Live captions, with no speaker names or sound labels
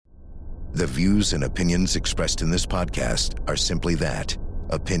The views and opinions expressed in this podcast are simply that,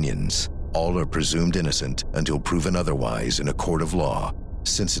 opinions. All are presumed innocent until proven otherwise in a court of law.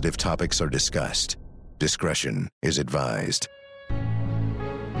 Sensitive topics are discussed. Discretion is advised.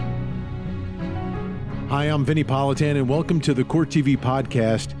 Hi, I'm Vinnie Politan, and welcome to the Court TV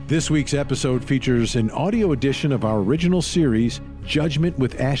podcast. This week's episode features an audio edition of our original series, Judgment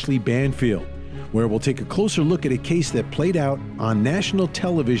with Ashley Banfield, where we'll take a closer look at a case that played out on national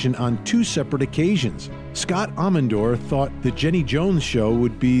television on two separate occasions. Scott Amendor thought the Jenny Jones show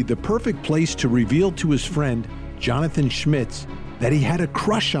would be the perfect place to reveal to his friend, Jonathan Schmitz, that he had a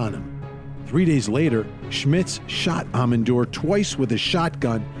crush on him. 3 days later, Schmitz shot Amendor twice with a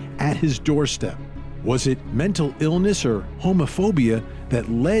shotgun at his doorstep. Was it mental illness or homophobia that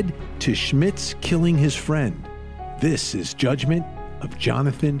led to Schmitz killing his friend? This is Judgment of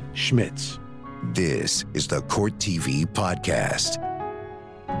Jonathan Schmitz. This is the Court TV podcast.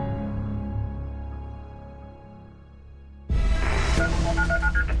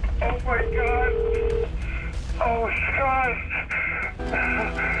 Oh my God! Oh, Scott!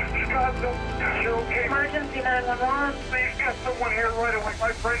 Scott, you're okay? Emergency 911. Please get someone here right away.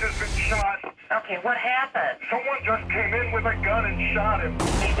 My friend has been shot. Okay, what happened? Someone just came in with a gun and shot him.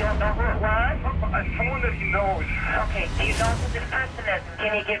 You don't know who it was? Someone that he knows. Okay, do you know who this person is?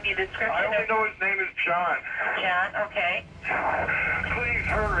 Can he give you a description? I only know his name is John. John, okay. Please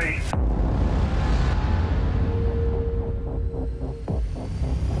hurry.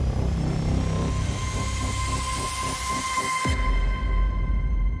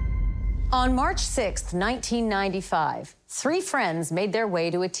 On March 6th, 1995, three friends made their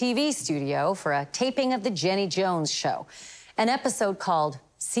way to a TV studio for a taping of the Jenny Jones show, an episode called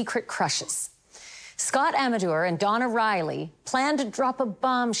Secret Crushes. Scott Amendor and Donna Riley planned to drop a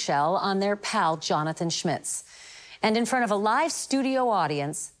bombshell on their pal, Jonathan Schmitz. And in front of a live studio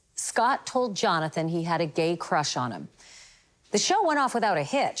audience, Scott told Jonathan he had a gay crush on him. The show went off without a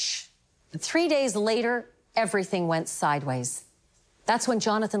hitch. But 3 days later, everything went sideways. That's when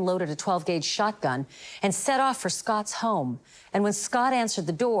Jonathan loaded a 12-gauge shotgun and set off for Scott's home. And when Scott answered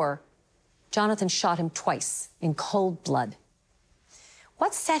the door, Jonathan shot him twice in cold blood.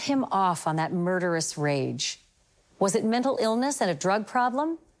 What set him off on that murderous rage? Was it mental illness and a drug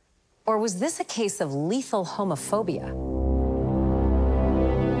problem? Or was this a case of lethal homophobia?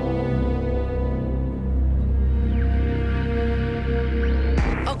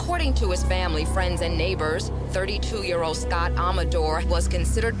 According to his family, friends, and neighbors, 32-year-old Scott Amendor was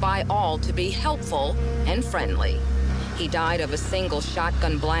considered by all to be helpful and friendly. He died of a single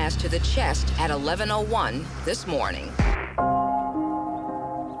shotgun blast to the chest at 11:01 this morning.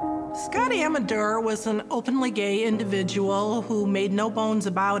 Scott Amendor was an openly gay individual who made no bones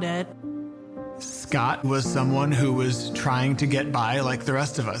about it. Scott was someone who was trying to get by like the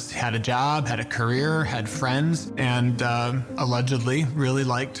rest of us. He had a job, had a career, had friends, and allegedly really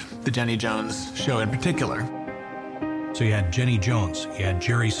liked the Jenny Jones show in particular. So you had Jenny Jones, you had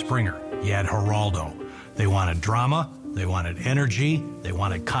Jerry Springer, you had Geraldo. They wanted drama, they wanted energy, they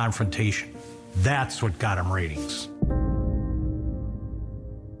wanted confrontation. That's what got them ratings.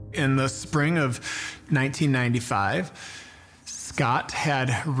 In the spring of 1995, Scott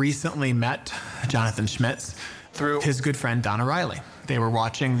had recently met Jonathan Schmitz through his good friend Donna Riley. They were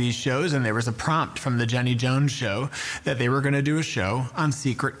watching these shows, and there was a prompt from the Jenny Jones show that they were going to do a show on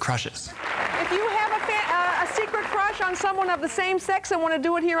secret crushes. If you have a secret crush on someone of the same sex and want to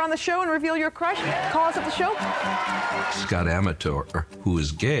do it here on the show and reveal your crush, call us at the show. Scott Amendor, who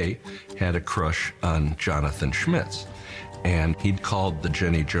is gay, had a crush on Jonathan Schmitz, and he'd called the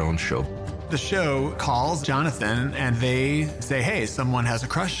Jenny Jones show. The show calls Jonathan and they say, hey, someone has a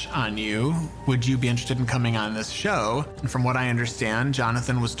crush on you. Would you be interested in coming on this show? And from what I understand,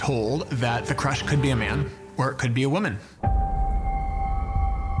 Jonathan was told that the crush could be a man or it could be a woman.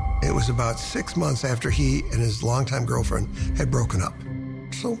 It was about 6 months after he and his longtime girlfriend had broken up.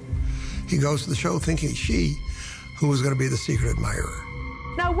 So he goes to the show thinking she who was going to be the secret admirer.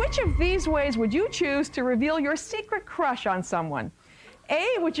 Now, which of these ways would you choose to reveal your secret crush on someone?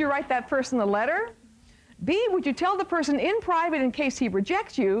 A, would you write that person a letter? B, would you tell the person in private in case he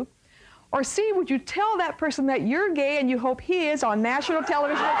rejects you? Or C, would you tell that person that you're gay and you hope he is on national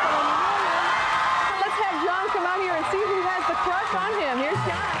television? So let's have John come out here and see who has the crush on him. Here's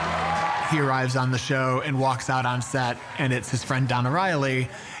John. He arrives on the show and walks out on set, and it's his friend Donna Riley,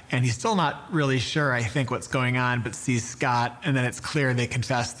 and he's still not really sure, I think, what's going on, but sees Scott, and then it's clear they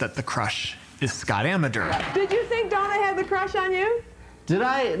confess that the crush is Scott Amendor. Did you think Donna had the crush on you? Did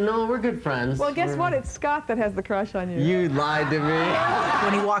I? No, we're good friends. Well, guess what? It's Scott that has the crush on you. You lied to me.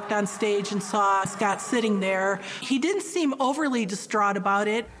 When he walked on stage and saw Scott sitting there, he didn't seem overly distraught about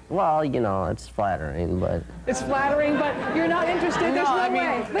it. Well, you know, it's flattering, but... It's flattering, but you're not interested. There's no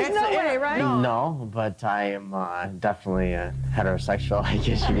way. There's no way, right? No, but I am definitely heterosexual, I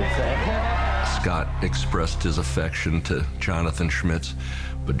guess you could say. Scott expressed his affection to Jonathan Schmitz,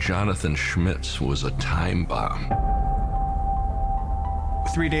 but Jonathan Schmitz was a time bomb.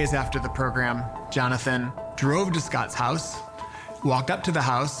 3 days after the program, Jonathan drove to Scott's house, walked up to the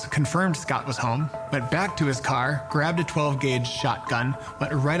house, confirmed Scott was home, went back to his car, grabbed a 12-gauge shotgun,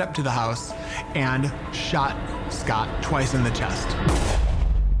 went right up to the house, and shot Scott twice in the chest.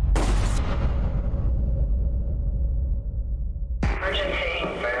 Emergency.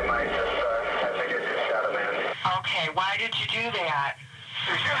 Ma'am, I think I just shot a man. Okay, why did you do that?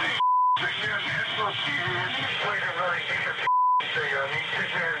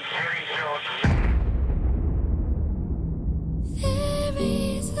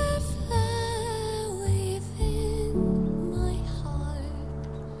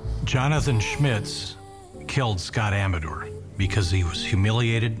 Jonathan Schmitz killed Scott Amador because he was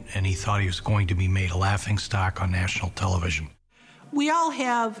humiliated and he thought he was going to be made a laughingstock on national television. We all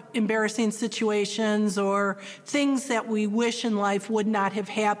have embarrassing situations or things that we wish in life would not have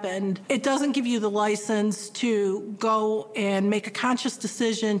happened. It doesn't give you the license to go and make a conscious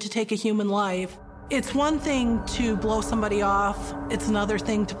decision to take a human life. It's one thing to blow somebody off. It's another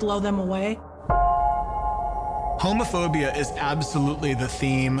thing to blow them away. Homophobia is absolutely the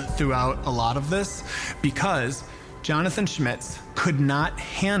theme throughout a lot of this because Jonathan Schmitz could not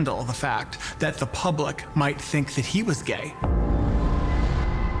handle the fact that the public might think that he was gay.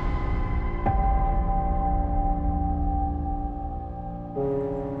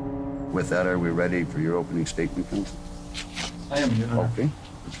 With that, are we ready for your opening statement, counsel? I am, Your Honor. Okay,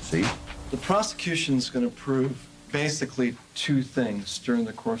 proceed. The prosecution's going to prove basically two things during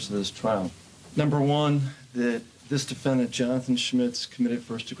the course of this trial. Number one, that this defendant, Jonathan Schmitz, committed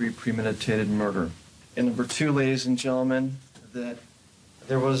first-degree premeditated murder. And number two, ladies and gentlemen, that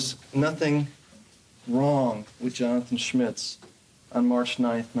there was nothing wrong with Jonathan Schmitz on March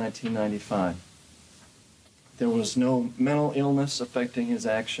 9th, 1995. There was no mental illness affecting his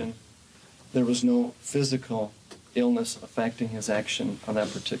action. There was no physical illness affecting his action on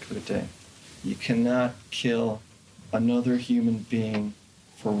that particular day. You cannot kill another human being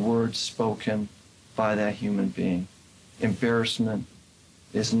for words spoken by that human being. Embarrassment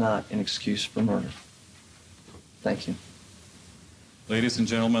is not an excuse for murder. Thank you. Ladies and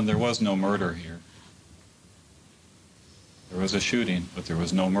gentlemen, there was no murder here. There was a shooting, but there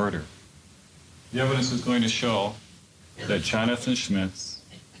was no murder. The evidence is going to show that Jonathan Schmitz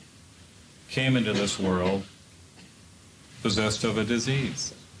came into this world possessed of a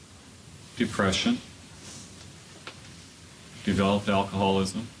disease, depression, developed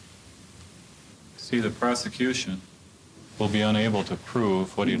alcoholism. See, the prosecution will be unable to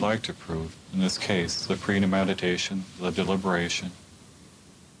prove what he'd like to prove in this case, the premeditation, the deliberation.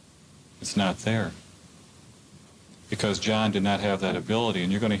 It's not there. Because John did not have that ability,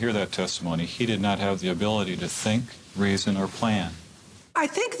 and you're going to hear that testimony. He did not have the ability to think, reason, or plan. I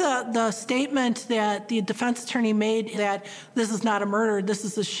think the statement that the defense attorney made that this is not a murder, this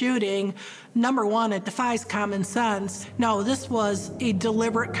is a shooting, number one, it defies common sense. No, this was a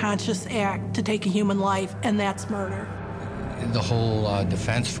deliberate, conscious act to take a human life, and that's murder. The whole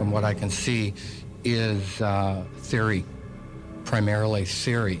defense, from what I can see, is theory, primarily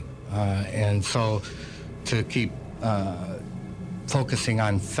theory. And so to keep focusing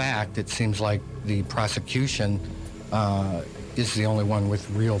on fact, it seems like the prosecution is the only one with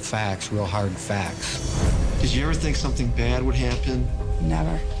real facts, real hard facts. Did you ever think something bad would happen?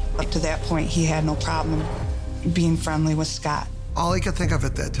 Never. Up to that point, he had no problem being friendly with Scott. All he could think of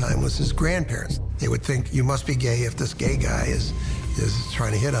at that time was his grandparents. They would think, you must be gay if this gay guy is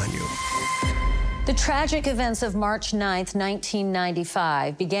trying to hit on you. The tragic events of March 9th,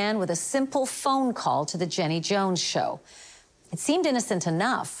 1995 began with a simple phone call to the Jenny Jones show. It seemed innocent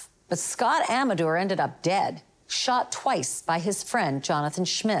enough, but Scott Amador ended up dead, shot twice by his friend, Jonathan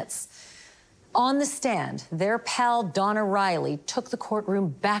Schmitz. On the stand, their pal Donna Riley took the courtroom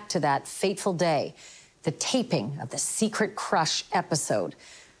back to that fateful day, the taping of the Secret Crush episode,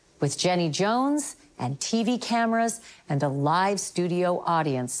 with Jenny Jones and TV cameras and a live studio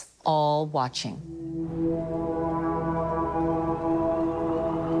audience all watching.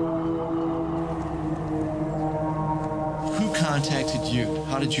 Who contacted you?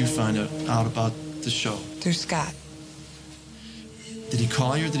 How did you find out about the show? Through Scott. Did he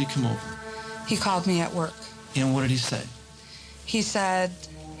call you or did he come over? He called me at work. And what did he say? He said,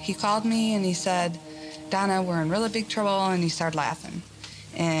 he called me and he said, Donna, we're in really big trouble, and he started laughing.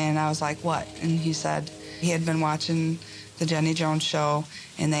 And I was like, what? And he said he had been watching the Jenny Jones show,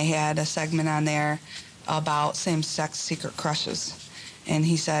 and they had a segment on there about same-sex secret crushes. And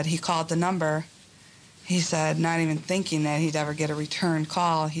he said he called the number. He said, not even thinking that he'd ever get a return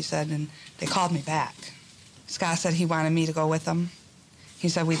call, he said, and they called me back. Scott said he wanted me to go with him. He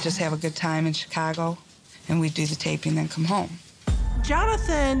said we'd just have a good time in Chicago, and we'd do the taping and come home.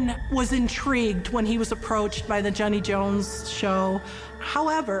 Jonathan was intrigued when he was approached by the Jenny Jones show.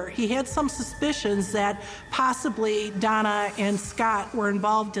 However, he had some suspicions that possibly Donna and Scott were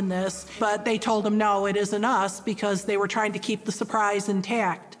involved in this, but they told him, no, it isn't us, because they were trying to keep the surprise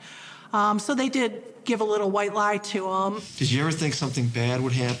intact. So they did give a little white lie to him. Did you ever think something bad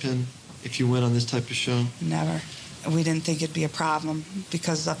would happen if you went on this type of show? Never. We didn't think it'd be a problem,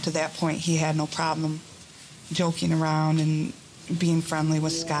 because up to that point, he had no problem joking around and being friendly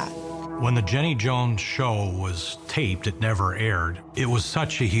with Scott. When the Jenny Jones show was taped, it never aired. It was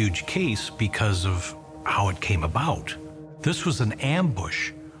such a huge case because of how it came about. This was an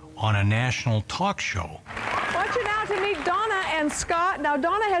ambush on a national talk show. I want you now to meet Donna and Scott. Now,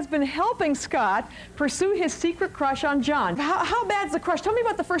 Donna has been helping Scott pursue his secret crush on John. How bad's the crush? Tell me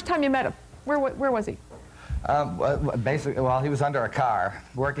about the first time you met him. Where was he? Basically, well, he was under a car,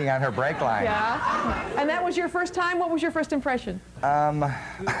 working on her brake line. Yeah. And that was your first time? What was your first impression? Well,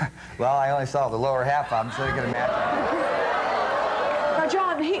 I only saw the lower half of him, so you can imagine. Now,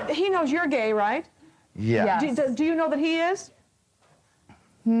 John, he knows you're gay, right? Yeah. Do you know that he is?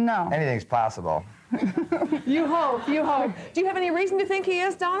 No. Anything's possible. You hope. Do you have any reason to think he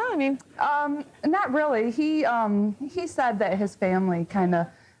is, Donna? I mean, not really. He said that his family kind of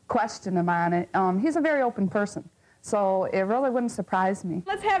questioned him on it. He's a very open person, so it really wouldn't surprise me.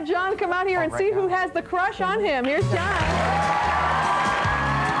 let's have John come out here and see who has the crush on him. Here's John.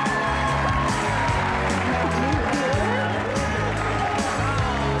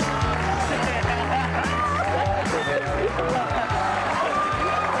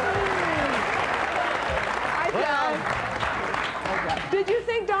 Did you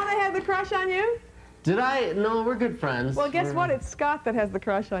think Donna had the crush on you? Did I? No, we're good friends. Well, guess what? It's Scott that has the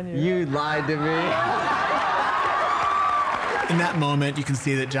crush on you. You lied to me. In that moment, you can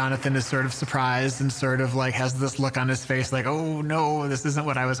see that Jonathan is sort of surprised and sort of like has this look on his face like, oh no, this isn't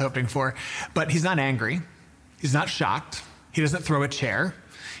what I was hoping for. But he's not angry. He's not shocked. He doesn't throw a chair.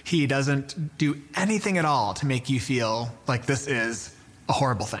 He doesn't do anything at all to make you feel like this is a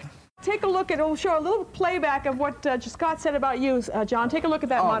horrible thing. Take a look at, we'll show a little playback of what Scott said about you, John. Take a look at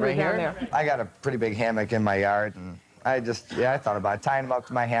that monitor right down there. I got a pretty big hammock in my yard, and I thought about tying him up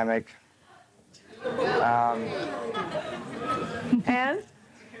to my hammock. And?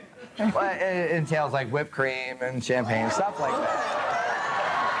 Well, it entails like whipped cream and champagne, stuff like that.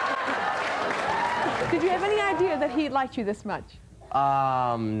 Did you have any idea that he liked you this much?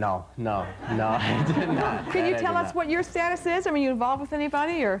 No, I did not. Can you tell us what your status is? I mean, you involved with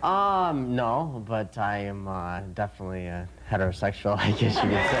anybody, or? No, but I am definitely heterosexual, I guess you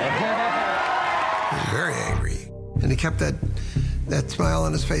could say. He was very angry, and he kept that smile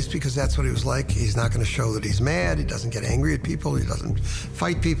on his face because that's what he was like. He's not going to show that he's mad. He doesn't get angry at people. He doesn't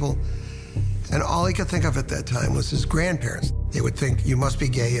fight people. And all he could think of at that time was his grandparents. They would think, you must be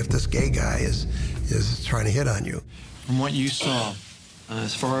gay if this gay guy is trying to hit on you. From what you saw,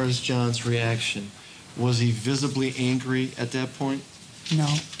 as far as John's reaction, was he visibly angry at that point? No.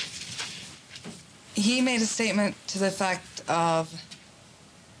 He made a statement to the effect of,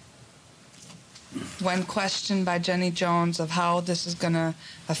 when questioned by Jenny Jones of how this is going to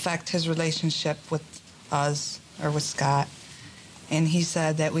affect his relationship with us or with Scott, and he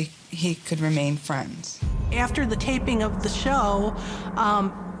said that he could remain friends. After the taping of the show,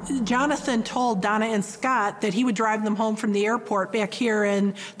 Jonathan told Donna and Scott that he would drive them home from the airport back here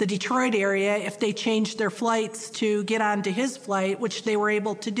in the Detroit area if they changed their flights to get onto his flight, which they were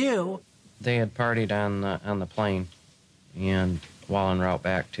able to do. They had partied on the plane, and while en route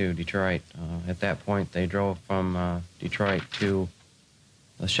back to Detroit, at that point they drove from Detroit to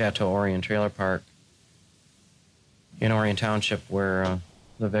the Chateau Orion Trailer Park in Orion Township, where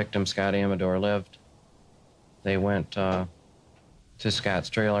the victim, Scott Amador, lived. They went to Scott's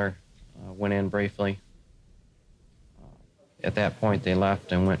trailer, went in briefly. At that point, they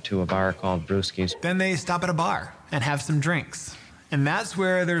left and went to a bar called Brewski's. Then they stop at a bar and have some drinks. And that's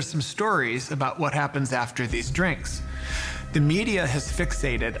where there's some stories about what happens after these drinks. The media has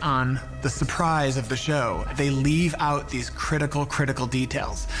fixated on the surprise of the show. They leave out these critical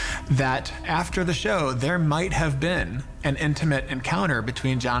details that after the show, there might have been an intimate encounter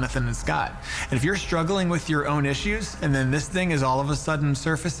between Jonathan and Scott. And if you're struggling with your own issues and then this thing is all of a sudden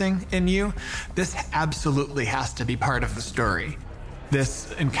surfacing in you, this absolutely has to be part of the story.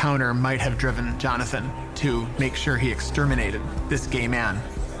 This encounter might have driven Jonathan to make sure he exterminated this gay man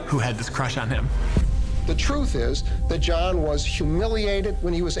who had this crush on him. The truth is that John was humiliated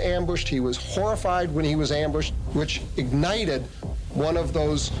when he was ambushed. He was horrified when he was ambushed, which ignited one of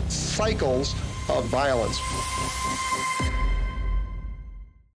those cycles of violence.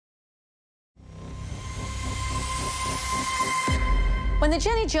 When the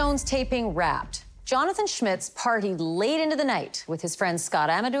Jenny Jones taping wrapped, Jonathan Schmitz partied late into the night with his friends Scott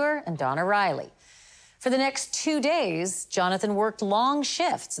Amador and Donna Riley. For the next 2 days, Jonathan worked long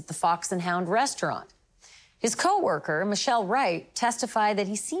shifts at the Fox and Hound restaurant. His co-worker, Michelle Wright, testified that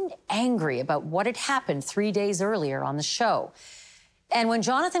he seemed angry about what had happened 3 days earlier on the show. And when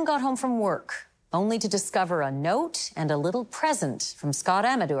Jonathan got home from work, only to discover a note and a little present from Scott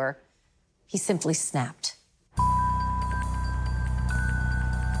Amador, he simply snapped.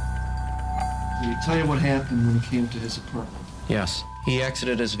 Did he tell you what happened when he came to his apartment? Yes. He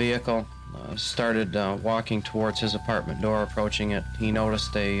exited his vehicle, started walking towards his apartment door, approaching it. He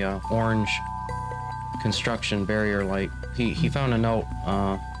noticed a orange construction barrier light. He found a note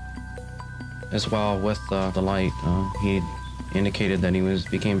as well with the light. He indicated that he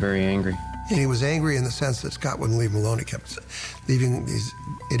became very angry. And he was angry in the sense that Scott wouldn't leave him alone. He kept leaving these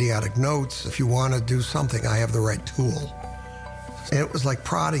idiotic notes. If you want to do something, I have the right tool. And it was like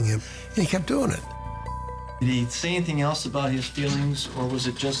prodding him, and he kept doing it. Did he say anything else about his feelings, or was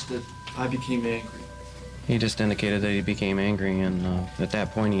it just that I became angry? He just indicated that he became angry, and at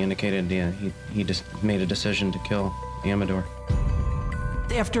that point he indicated he just made a decision to kill Amador.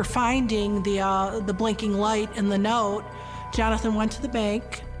 After finding the blinking light in the note, Jonathan went to the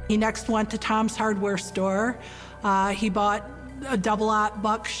bank. He next went to Tom's hardware store. He bought a double-aught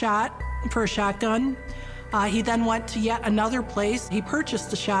buckshot for a shotgun. He then went to yet another place. He purchased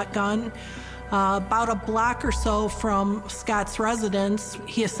the shotgun. About a block or so from Scott's residence,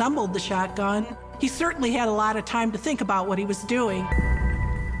 he assembled the shotgun. He certainly had a lot of time to think about what he was doing.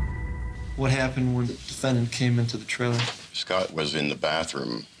 What happened when the defendant came into the trailer? Scott was in the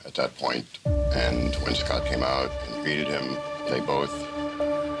bathroom at that point, and when Scott came out and greeted him, they both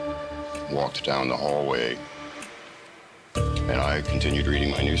walked down the hallway, and I continued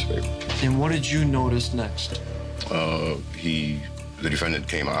reading my newspaper. And what did you notice next? The defendant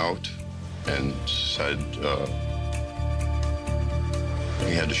came out and said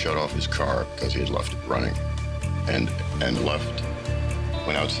he had to shut off his car because he had left it running, and left.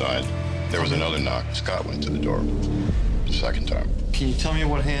 Went outside. There was another knock. Scott went to the door the second time. Can you tell me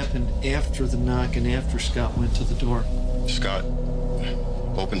what happened after the knock and after Scott went to the door? Scott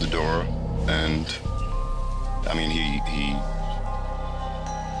opened the door, and he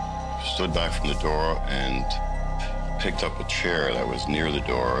stood back from the door and picked up a chair that was near the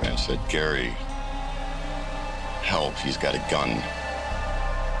door and said, "Gary, help, he's got a gun."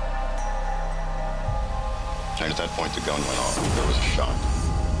 And at that point, the gun went off. There was a shot.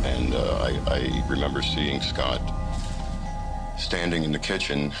 And I remember seeing Scott standing in the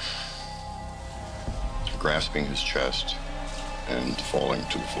kitchen, grasping his chest and falling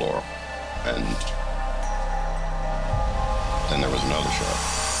to the floor. And then there was another shot.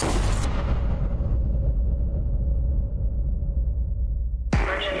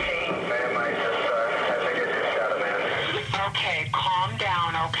 Okay, calm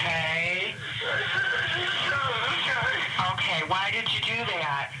down, okay? Okay, why did you do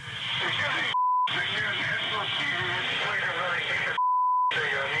that?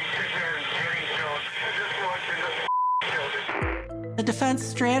 The defense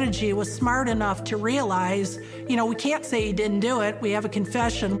strategy was smart enough to realize, we can't say he didn't do it. We have a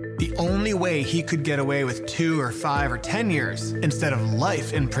confession. The only way he could get away with 2 or 5 or 10 years instead of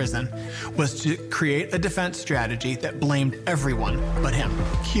life in prison was to create a defense strategy that blamed everyone but him.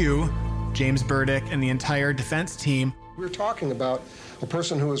 Cue James Burdick and the entire defense team. We're talking about a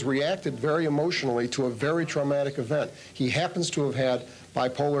person who has reacted very emotionally to a very traumatic event. He happens to have had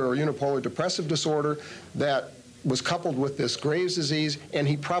bipolar or unipolar depressive disorder that was coupled with this Graves' disease, and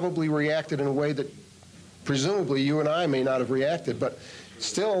he probably reacted in a way that presumably you and I may not have reacted, but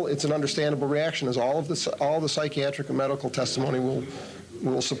still it's an understandable reaction, as all the psychiatric and medical testimony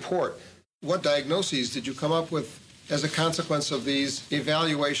will support. What diagnoses did you come up with as a consequence of these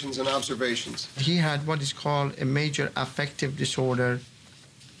evaluations and observations? He had what is called a major affective disorder,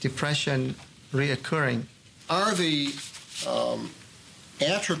 depression reoccurring. Are the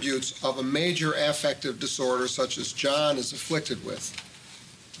attributes of a major affective disorder such as John is afflicted with,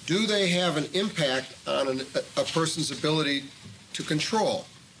 do they have an impact on a person's ability to control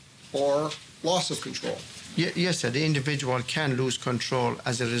or loss of control? Yes, sir. The individual can lose control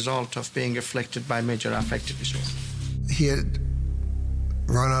as a result of being afflicted by major affective disorder. He had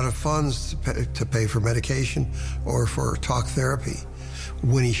run out of funds to pay for medication or for talk therapy.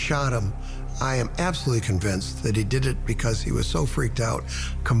 When he shot him, I am absolutely convinced that he did it because he was so freaked out,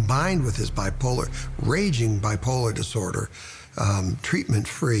 combined with his raging bipolar disorder,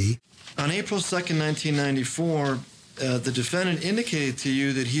 treatment-free. On April 2nd, 1994, the defendant indicated to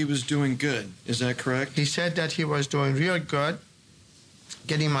you that he was doing good. Is that correct? He said that he was doing real good,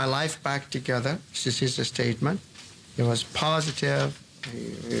 getting my life back together. This is his statement. He was positive.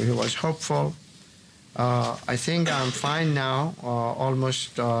 He was hopeful. I think I'm fine now.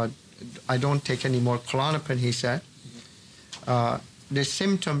 Almost, I don't take any more Klonopin, he said. The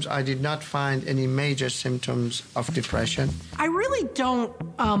symptoms, I did not find any major symptoms of depression. I really don't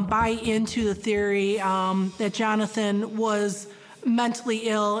buy into the theory that Jonathan was mentally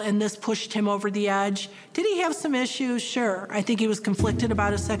ill and this pushed him over the edge. Did he have some issues? Sure. I think he was conflicted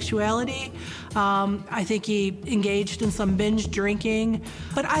about his sexuality. I think he engaged in some binge drinking.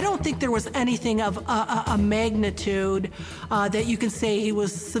 But I don't think there was anything of a magnitude that you can say he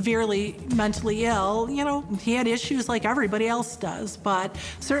was severely mentally ill. You know, he had issues like everybody else does, but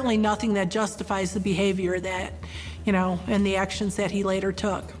certainly nothing that justifies the behavior that, you know, and the actions that he later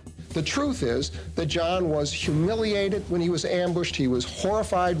took. The truth is that John was humiliated when he was ambushed, he was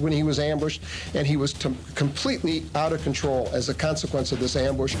horrified when he was ambushed, and he was completely out of control as a consequence of this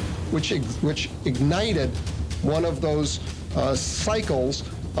ambush, which ignited one of those cycles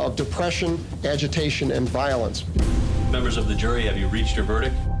of depression, agitation, and violence. Members of the jury, have you reached your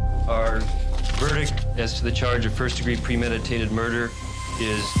verdict? Our verdict as to the charge of first-degree premeditated murder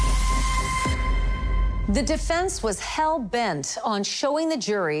is... The defense was hell-bent on showing the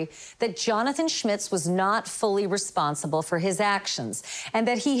jury that Jonathan Schmitz was not fully responsible for his actions and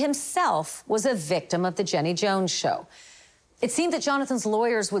that he himself was a victim of the Jenny Jones show. It seemed that Jonathan's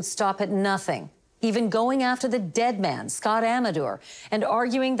lawyers would stop at nothing, even going after the dead man, Scott Amador, and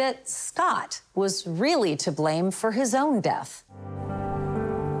arguing that Scott was really to blame for his own death.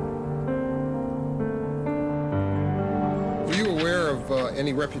 Were you aware of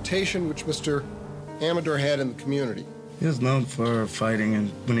any reputation which Mr. Amador had in the community? He was known for fighting,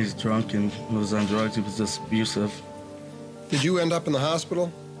 and when he's drunk and was on drugs, he was just abusive. Did you end up in the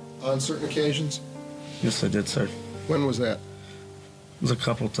hospital on certain occasions? Yes, I did, sir. When was that? It was a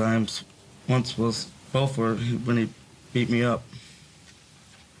couple times. Once was both were when he beat me up.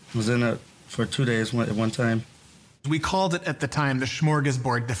 I was in it for 2 days at one time. We called it at the time the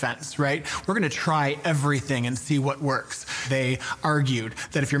smorgasbord defense, right? We're going to try everything and see what works. They argued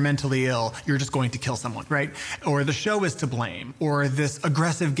that if you're mentally ill, you're just going to kill someone, right? Or the show is to blame, or this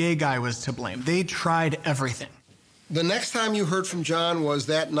aggressive gay guy was to blame. They tried everything. The next time you heard from John was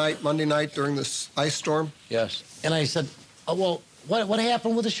that night, Monday night, during this ice storm? Yes. And I said, oh, well, what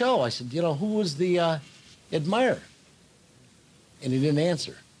happened with the show? I said, you know, who was the admirer? And he didn't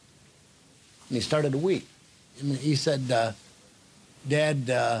answer. And he started to weep. And he said, Dad,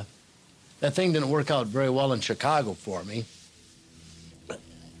 that thing didn't work out very well in Chicago for me.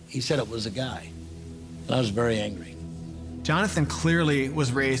 He said it was a guy. And I was very angry. Jonathan clearly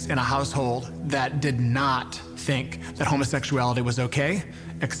was raised in a household that did not think that homosexuality was okay,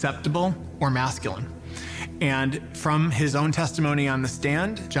 acceptable, or masculine. And from his own testimony on the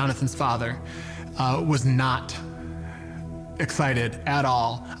stand, Jonathan's father was not excited at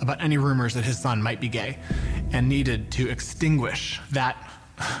all about any rumors that his son might be gay and needed to extinguish that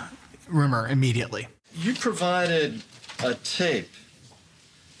rumor immediately. You provided a tape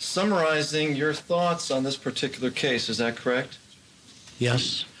summarizing your thoughts on this particular case. Is that correct?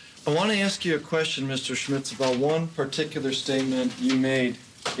 Yes. I want to ask you a question, Mr. Schmitz, about one particular statement you made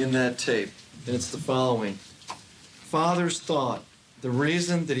in that tape, and it's the following. Father's thought, the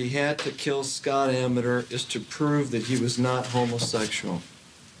reason that he had to kill Scott Amador is to prove that he was not homosexual.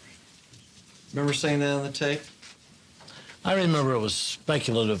 Remember saying that on the tape? I remember it was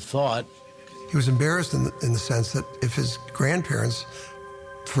speculative thought. He was embarrassed in the sense that if his grandparents,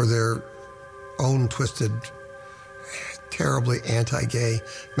 for their own twisted, terribly anti-gay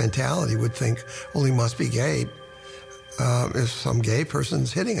mentality, would think, well, he must be gay if some gay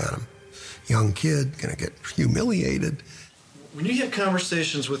person's hitting on him. Young kid, gonna get humiliated. When you had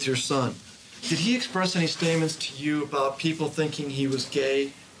conversations with your son, did he express any statements to you about people thinking he was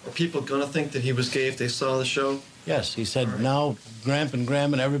gay Are people going to think that he was gay if they saw the show? Yes, he said, now Gramp and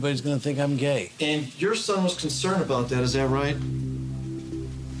everybody's going to think I'm gay. And your son was concerned about that, is that right?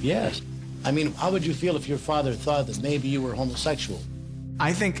 Yes. I mean, how would you feel if your father thought that maybe you were homosexual?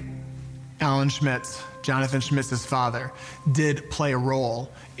 I think Alan Schmitz, Jonathan Schmitz's father, did play a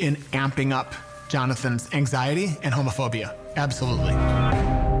role in amping up Jonathan's anxiety and homophobia. Absolutely.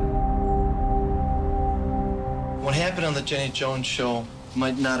 What happened on the Jenny Jones show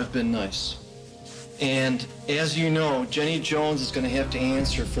might not have been nice. And as you know, Jenny Jones is going to have to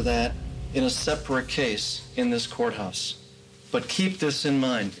answer for that in a separate case in this courthouse. But keep this in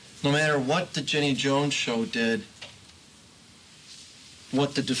mind. No matter what the Jenny Jones show did,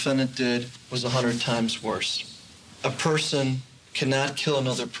 what the defendant did was 100 times worse. A person cannot kill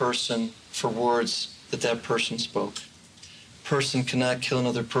another person for words that person spoke. A person cannot kill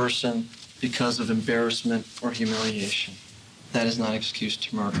another person because of embarrassment or humiliation. That is not excuse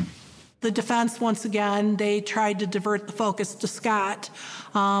to murder. The defense, once again, they tried to divert the focus to Scott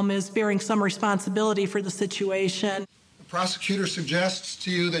as bearing some responsibility for the situation. The prosecutor suggests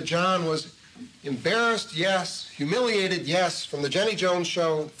to you that John was embarrassed, yes, humiliated, yes, from the Jenny Jones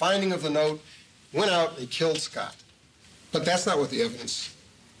show, finding of the note, went out and killed Scott. But that's not what the evidence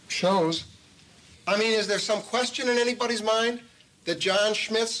shows. I mean, is there some question in anybody's mind that John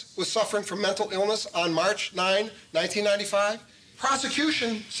Schmitz was suffering from mental illness on March 9, 1995?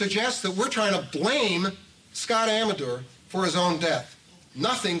 Prosecution suggests that we're trying to blame Scott Amador for his own death.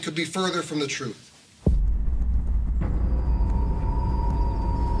 Nothing could be further from the truth.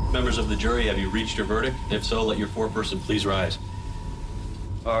 Members of the jury, have you reached your verdict? If so, let your foreperson please rise.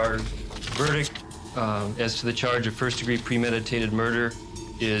 Our verdict as to the charge of first-degree premeditated murder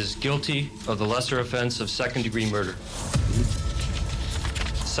is guilty of the lesser offense of second-degree murder.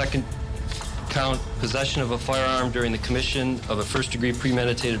 Second count, possession of a firearm during the commission of a first-degree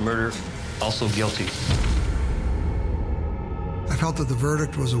premeditated murder, also guilty. I felt that the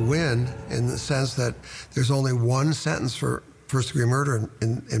verdict was a win in the sense that there's only one sentence for first-degree murder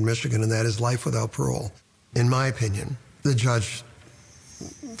in Michigan, and that is life without parole. In my opinion, the judge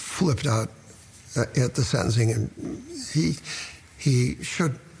flipped out at the sentencing, and he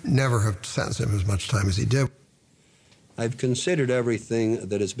should never have sentenced him as much time as he did. I've considered everything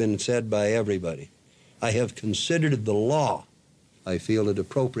that has been said by everybody. I have considered the law. I feel it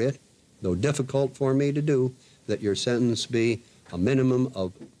appropriate, though difficult for me to do, that your sentence be a minimum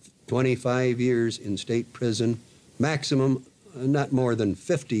of 25 years in state prison, maximum not more than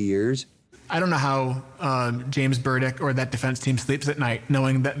 50 years. I don't know how James Burdick or that defense team sleeps at night,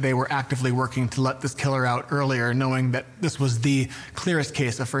 knowing that they were actively working to let this killer out earlier, knowing that this was the clearest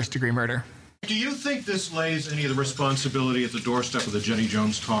case of first-degree murder. Do you think this lays any of the responsibility at the doorstep of the Jenny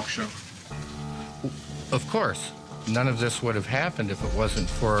Jones talk show? Of course. None of this would have happened if it wasn't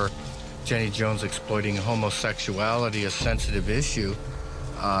for Jenny Jones exploiting homosexuality, a sensitive issue,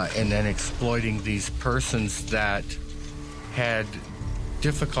 and then exploiting these persons that had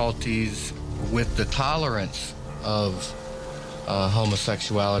difficulties with the tolerance of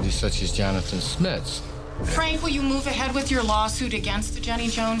homosexuality, such as Jonathan Schmitz. Frank, will you move ahead with your lawsuit against the Jenny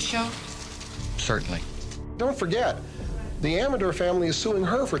Jones show? Certainly. Don't forget, the Amador family is suing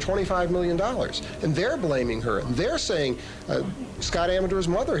her for $25 million, and they're blaming her. They're saying, Scott Amador's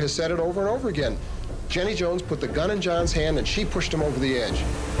mother has said it over and over again, Jenny Jones put the gun in John's hand and she pushed him over the edge.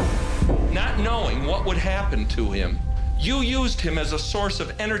 Not knowing what would happen to him, you used him as a source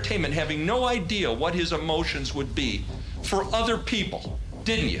of entertainment, having no idea what his emotions would be for other people,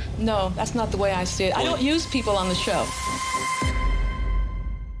 didn't you? No, that's not the way I see it. I don't use people on the show.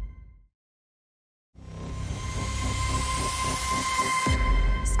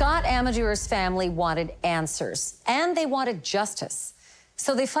 Scott Amador's family wanted answers, and they wanted justice.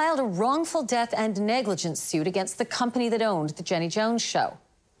 So they filed a wrongful death and negligence suit against the company that owned the Jenny Jones show,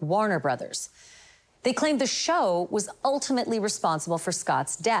 Warner Brothers. They claimed the show was ultimately responsible for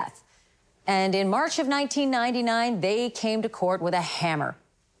Scott's death. And in March of 1999, they came to court with a hammer.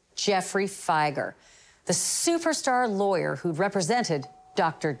 Jeffrey Feiger, the superstar lawyer who'd represented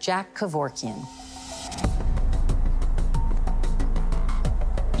Dr. Jack Kevorkian.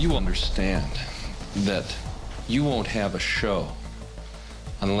 You understand that you won't have a show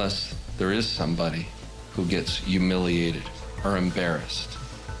unless there is somebody who gets humiliated or embarrassed,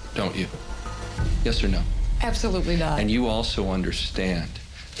 don't you? Yes or no? Absolutely not. And you also understand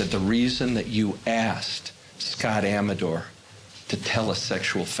that the reason that you asked Scott Amador to tell a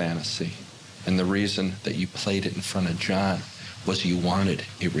sexual fantasy and the reason that you played it in front of John was you wanted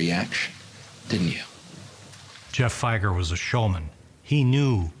a reaction, didn't you? Jeff Feiger was a showman. He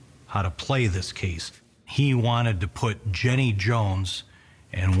knew how to play this case. He wanted to put Jenny Jones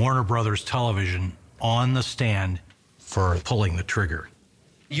and Warner Brothers Television on the stand for pulling the trigger.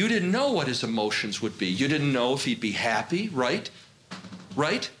 You didn't know what his emotions would be. You didn't know if he'd be happy, right?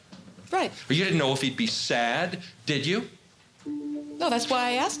 Right? Right. Or you didn't know if he'd be sad, did you? No, that's why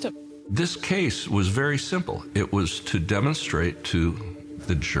I asked him. This case was very simple. It was to demonstrate to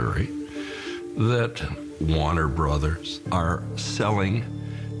the jury that Warner Brothers are selling,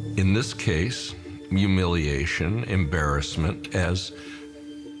 in this case, humiliation, embarrassment as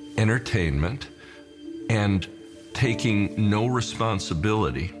entertainment, and taking no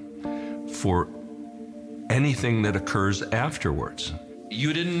responsibility for anything that occurs afterwards.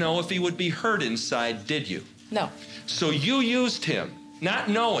 You didn't know if he would be hurt inside, did you? No. So you used him, not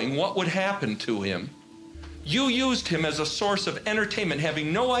knowing what would happen to him. You used him as a source of entertainment,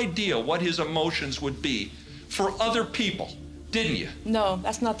 having no idea what his emotions would be for other people, didn't you? No,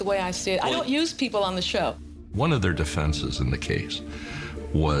 that's not the way I see it. I don't use people on the show. One of their defenses in the case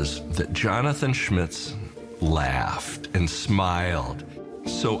was that Jonathan Schmitz laughed and smiled.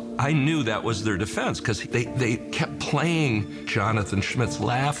 So I knew that was their defense because they kept playing Jonathan Schmitz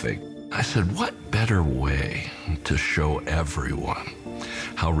laughing. I said, what better way to show everyone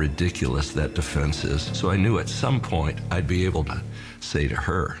how ridiculous that defense is? So I knew at some point I'd be able to say to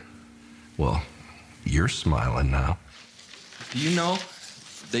her, well, you're smiling now. Do you know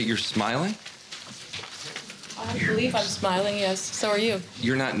that you're smiling? I believe I'm smiling, yes. So are you.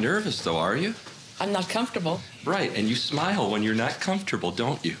 You're not nervous, though, are you? I'm not comfortable. Right, and you smile when you're not comfortable,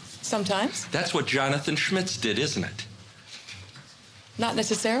 don't you? Sometimes. That's what Jonathan Schmitz did, isn't it? Not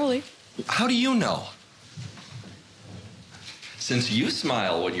necessarily. How do you know? Since you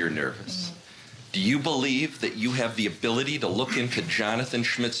smile when you're nervous, do you believe that you have the ability to look into Jonathan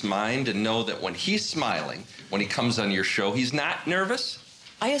Schmitz's mind and know that when he's smiling, when he comes on your show, he's not nervous?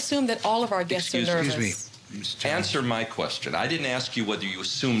 I assume that all of our guests are nervous. Excuse me. Answer my question. I didn't ask you whether you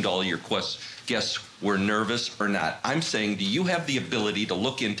assumed all your guests were nervous or not. I'm saying, do you have the ability to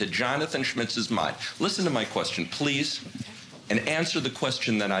look into Jonathan Schmitz's mind? Listen to my question, please, and answer the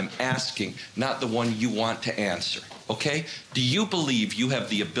question that I'm asking, not the one you want to answer, okay? Do you believe you have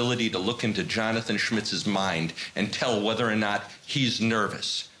the ability to look into Jonathan Schmitz's mind and tell whether or not he's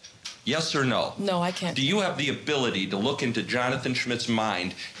nervous? Yes or no? No, I can't. Do you have the ability to look into Jonathan Schmitz's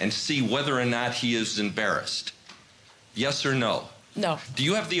mind and see whether or not he is embarrassed? Yes or no? No. Do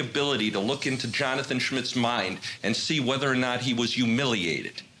you have the ability to look into Jonathan Schmitz's mind and see whether or not he was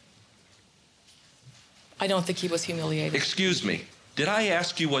humiliated? I don't think he was humiliated. Excuse me. Did I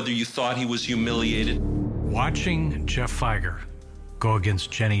ask you whether you thought he was humiliated? Watching Jeff Feiger go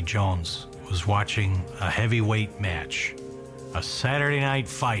against Jenny Jones was watching a heavyweight match, a Saturday night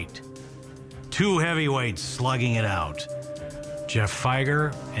fight. Two heavyweights slugging it out. Jeff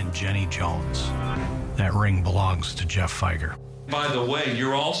Feiger and Jenny Jones. That ring belongs to Jeff Feiger. By the way,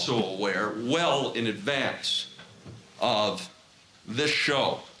 you're also aware, well in advance of this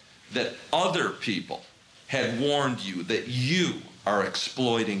show, that other people had warned you that you are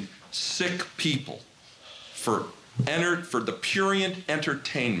exploiting sick people for the prurient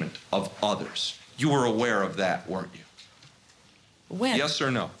entertainment of others. You were aware of that, weren't you? When? Yes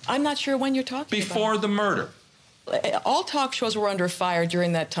or no? I'm not sure when you're talking Before about. the murder. All talk shows were under fire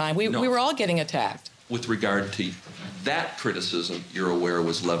during that time. We were all getting attacked. With regard to that criticism, you're aware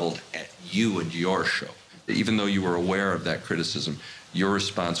was leveled at you and your show. Even though you were aware of that criticism, your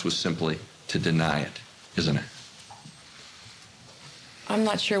response was simply to deny it, isn't it? I'm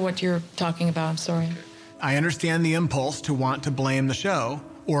not sure what you're talking about. I'm sorry. I understand the impulse to want to blame the show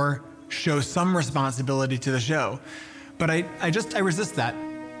or show some responsibility to the show, but I resist that.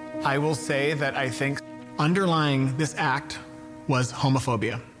 I will say that I think underlying this act was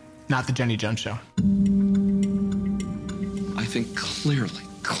homophobia, not the Jenny Jones show. I think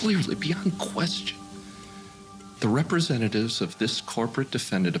clearly, beyond question, the representatives of this corporate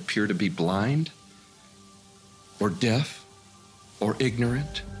defendant appear to be blind or deaf or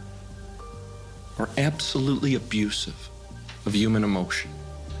ignorant or absolutely abusive of human emotion.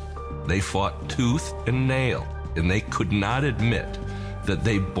 They fought tooth and nail, and they could not admit that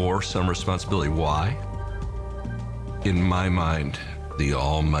they bore some responsibility. Why? In my mind, the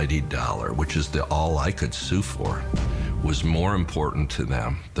almighty dollar, which is the all I could sue for, was more important to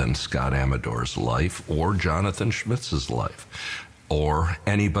them than Scott Amador's life or Jonathan Schmitz's life or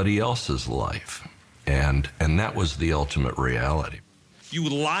anybody else's life. And that was the ultimate reality. You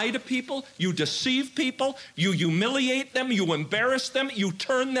lie to people, you deceive people, you humiliate them, you embarrass them, you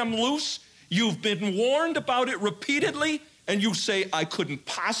turn them loose. You've been warned about it repeatedly, and you say, I couldn't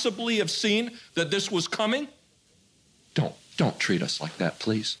possibly have seen that this was coming? Don't treat us like that,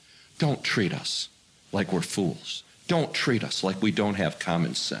 please. Don't treat us like we're fools. Don't treat us like we don't have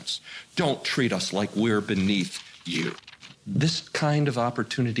common sense. Don't treat us like we're beneath you. This kind of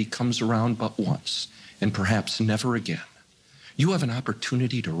opportunity comes around but once, and perhaps never again. You have an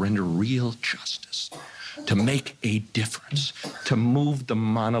opportunity to render real justice, to make a difference, to move the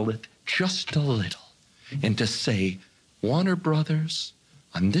monolith just a little, and to say, Warner Brothers,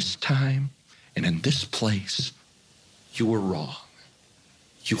 on this time and in this place, you were wrong.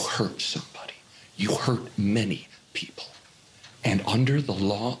 You hurt somebody. You hurt many people. And under the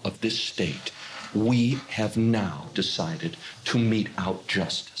law of this state, we have now decided to mete out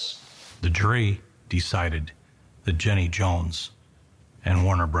justice. The jury decided that Jenny Jones and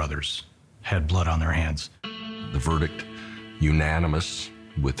Warner Brothers had blood on their hands. The verdict, unanimous,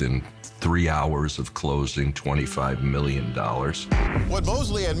 within 3 hours of closing, $25 million. What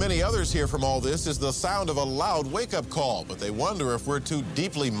Mosley and many others hear from all this is the sound of a loud wake-up call, but they wonder if we're too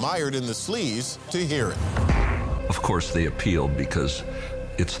deeply mired in the sleaze to hear it. Of course, they appealed because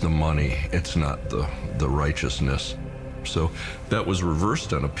it's the money, it's not the righteousness. So that was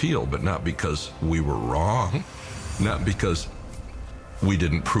reversed on appeal, but not because we were wrong, not because we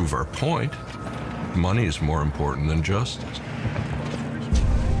didn't prove our point. Money is more important than justice.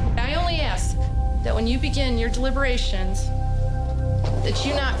 I only ask that when you begin your deliberations, that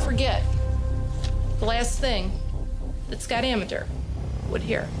you not forget the last thing that Scott Amador would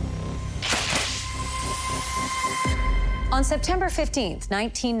hear. On September 15th,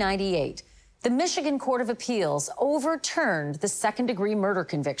 1998, the Michigan Court of Appeals overturned the second-degree murder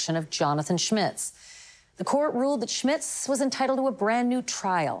conviction of Jonathan Schmitz. The court ruled that Schmitz was entitled to a brand new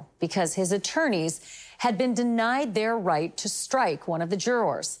trial because his attorneys had been denied their right to strike one of the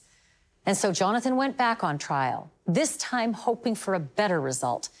jurors. And so Jonathan went back on trial, this time hoping for a better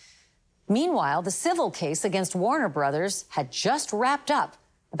result. Meanwhile, the civil case against Warner Brothers had just wrapped up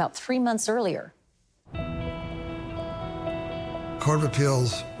about 3 months earlier. Court of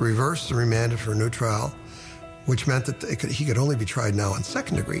Appeals reversed and remanded for a new trial, which meant that he could only be tried now on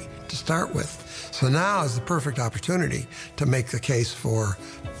second degree to start with. So now is the perfect opportunity to make the case for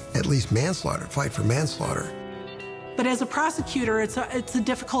at least manslaughter, fight for manslaughter. But as a prosecutor, it's a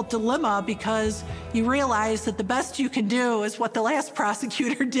difficult dilemma because you realize that the best you can do is what the last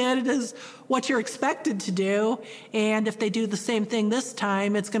prosecutor did, is what you're expected to do. And if they do the same thing this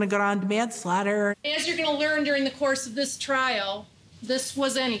time, it's going to go on to manslaughter. As you're going to learn during the course of this trial, this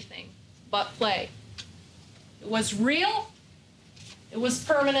was anything but play. It was real, it was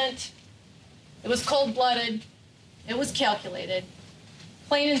permanent, it was cold-blooded, it was calculated.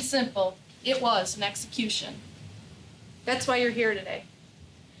 Plain and simple, it was an execution. That's why you're here today.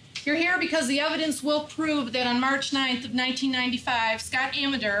 You're here because the evidence will prove that on March 9th of 1995, Scott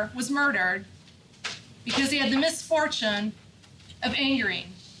Amador was murdered because he had the misfortune of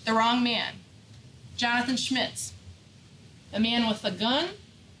angering the wrong man, Jonathan Schmitz, a man with a gun,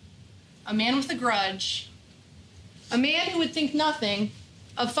 a man with a grudge, a man who would think nothing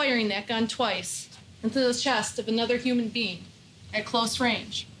of firing that gun twice into the chest of another human being at close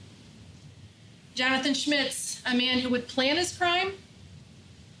range. Jonathan Schmitz, a man who would plan his crime,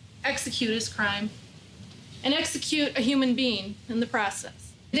 execute his crime, and execute a human being in the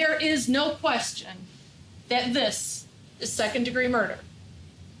process. There is no question that this is second-degree murder.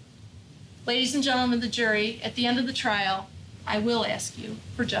 Ladies and gentlemen of the jury, at the end of the trial, I will ask you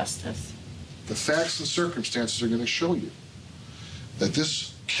for justice. The facts and circumstances are going to show you that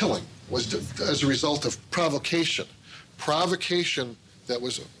this killing was as a result of provocation that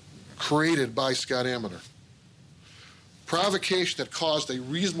was created by Scott Amador. Provocation that caused a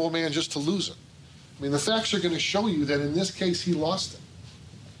reasonable man just to lose it. I mean, the facts are going to show you that in this case, he lost it.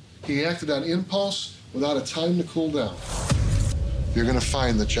 He acted on impulse without a time to cool down. You're going to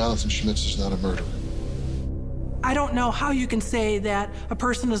find that Jonathan Schmitz is not a murderer. I don't know how you can say that a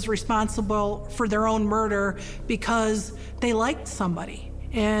person is responsible for their own murder because they liked somebody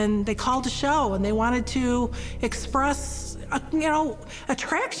and they called a show and they wanted to express,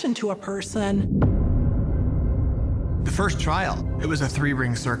 attraction to a person. The first trial, it was a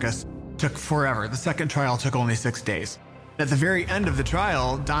 3-ring circus. Took forever. The second trial took only 6 days. At the very end of the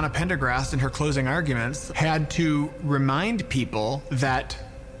trial, Donna Pendergrast in her closing arguments had to remind people that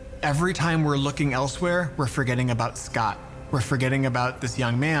every time we're looking elsewhere, we're forgetting about Scott. We're forgetting about this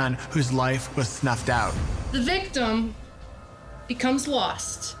young man whose life was snuffed out. The victim becomes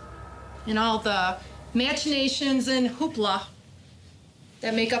lost in all the machinations and hoopla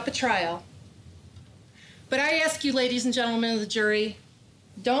that make up a trial. But I ask you, ladies and gentlemen of the jury,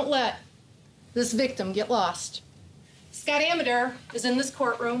 don't let this victim get lost. Scott Amador is in this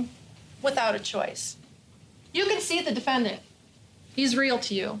courtroom without a choice. You can see the defendant. He's real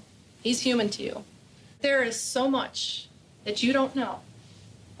to you. He's human to you. There is so much that you don't know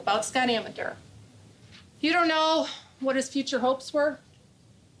about Scott Amador. You don't know what his future hopes were,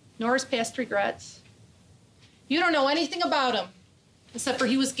 nor his past regrets. You don't know anything about him, except for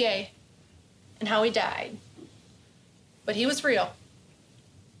he was gay and how he died. But he was real,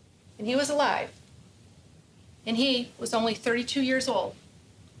 and he was alive, and he was only 32 years old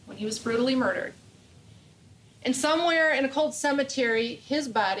when he was brutally murdered. And somewhere in a cold cemetery, his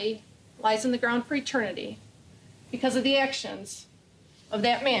body lies in the ground for eternity because of the actions of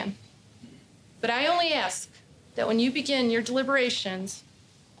that man. But I only ask that when you begin your deliberations,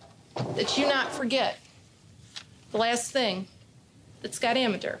 that you not forget the last thing that Scott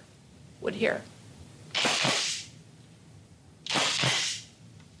Amador would hear.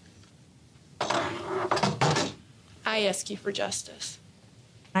 I ask you for justice.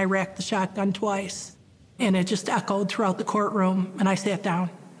 I racked the shotgun twice, and it just echoed throughout the courtroom, and I sat down.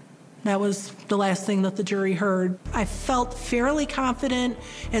 That was the last thing that the jury heard. I felt fairly confident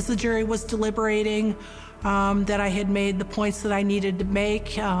as the jury was deliberating that I had made the points that I needed to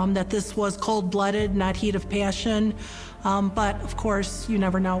make, that this was cold-blooded, not heat of passion. But, of course, you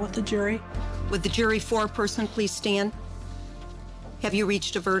never know with the jury. Would the jury foreperson please stand? Have you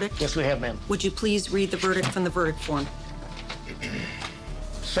reached a verdict? Yes, we have, ma'am. Would you please read the verdict from the verdict form?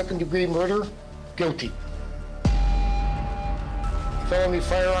 Second-degree murder, guilty. Felony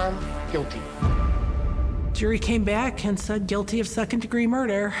firearm, guilty. Jury came back and said guilty of second-degree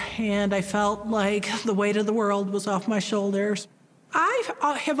murder, and I felt like the weight of the world was off my shoulders.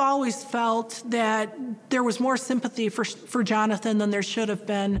 I have always felt that there was more sympathy for Jonathan than there should have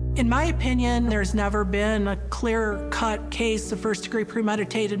been. In my opinion, there's never been a clear-cut case of first-degree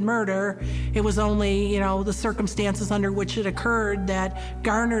premeditated murder. It was only, the circumstances under which it occurred that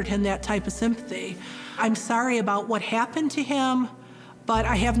garnered him that type of sympathy. I'm sorry about what happened to him, but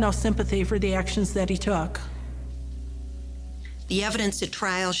I have no sympathy for the actions that he took. The evidence at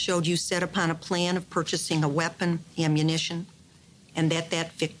trial showed you set upon a plan of purchasing a weapon, ammunition, and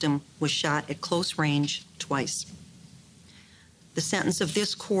that victim was shot at close range twice. The sentence of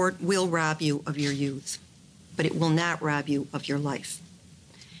this court will rob you of your youth, but it will not rob you of your life.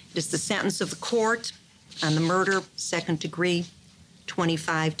 It is the sentence of the court on the murder, second degree,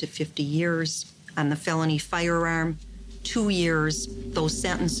 25 to 50 years. On the felony firearm, 2 years. Those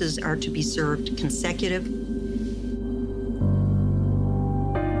sentences are to be served consecutive.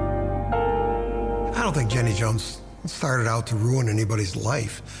 I don't think Jenny Jones started out to ruin anybody's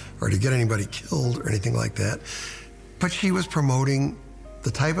life or to get anybody killed or anything like that. But she was promoting the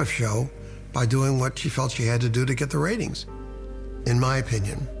type of show by doing what she felt she had to do to get the ratings. In my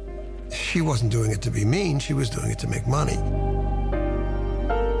opinion, she wasn't doing it to be mean, she was doing it to make money.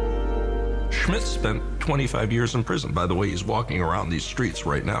 Schmitz spent 25 years in prison. By the way, he's walking around these streets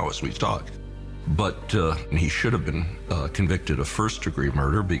right now as we talk. But he should have been convicted of first-degree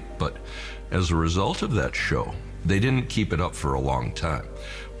murder, but as a result of that show, they didn't keep it up for a long time,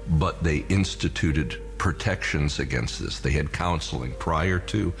 but they instituted protections against this. They had counseling prior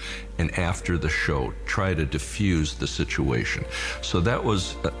to and after the show, try to diffuse the situation. So that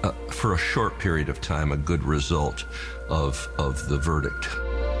was, for a short period of time, a good result of the verdict.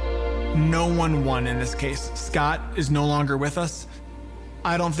 No one won in this case. Scott is no longer with us.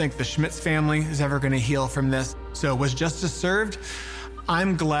 I don't think the Schmitz family is ever going to heal from this. So was justice served?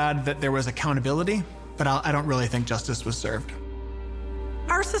 I'm glad that there was accountability, but I don't really think justice was served.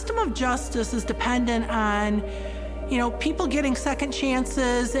 Our system of justice is dependent on, people getting second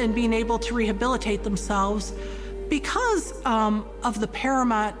chances and being able to rehabilitate themselves because of the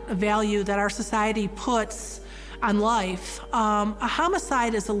paramount value that our society puts on life. A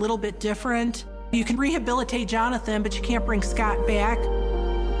homicide is a little bit different. You can rehabilitate Jonathan, but you can't bring Scott back.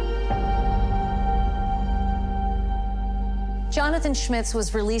 Jonathan Schmitz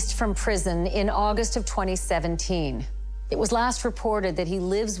was released from prison in August of 2017. It was last reported that he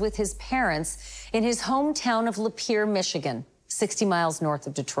lives with his parents in his hometown of Lapeer, Michigan, 60 miles north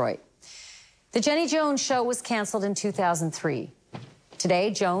of Detroit. The Jenny Jones Show was canceled in 2003.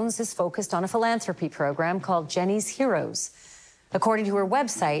 Today, Jones is focused on a philanthropy program called Jenny's Heroes. According to her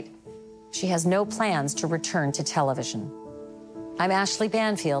website, she has no plans to return to television. I'm Ashley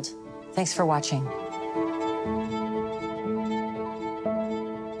Banfield. Thanks for watching.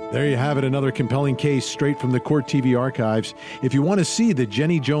 There you have it, another compelling case straight from the Court TV archives. If you want to see the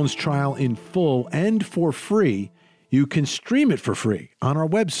Jenny Jones trial in full and for free, you can stream it for free on our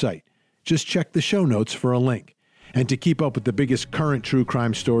website. Just check the show notes for a link. And to keep up with the biggest current true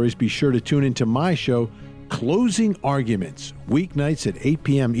crime stories, be sure to tune into my show, Closing Arguments, weeknights at 8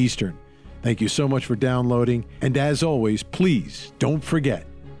 p.m. Eastern. Thank you so much for downloading. And as always, please don't forget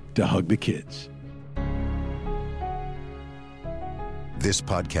to hug the kids. This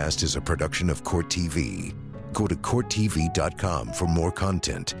podcast is a production of Court TV. Go to CourtTV.com for more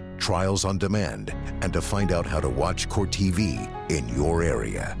content, trials on demand, and to find out how to watch Court TV in your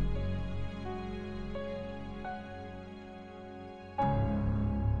area.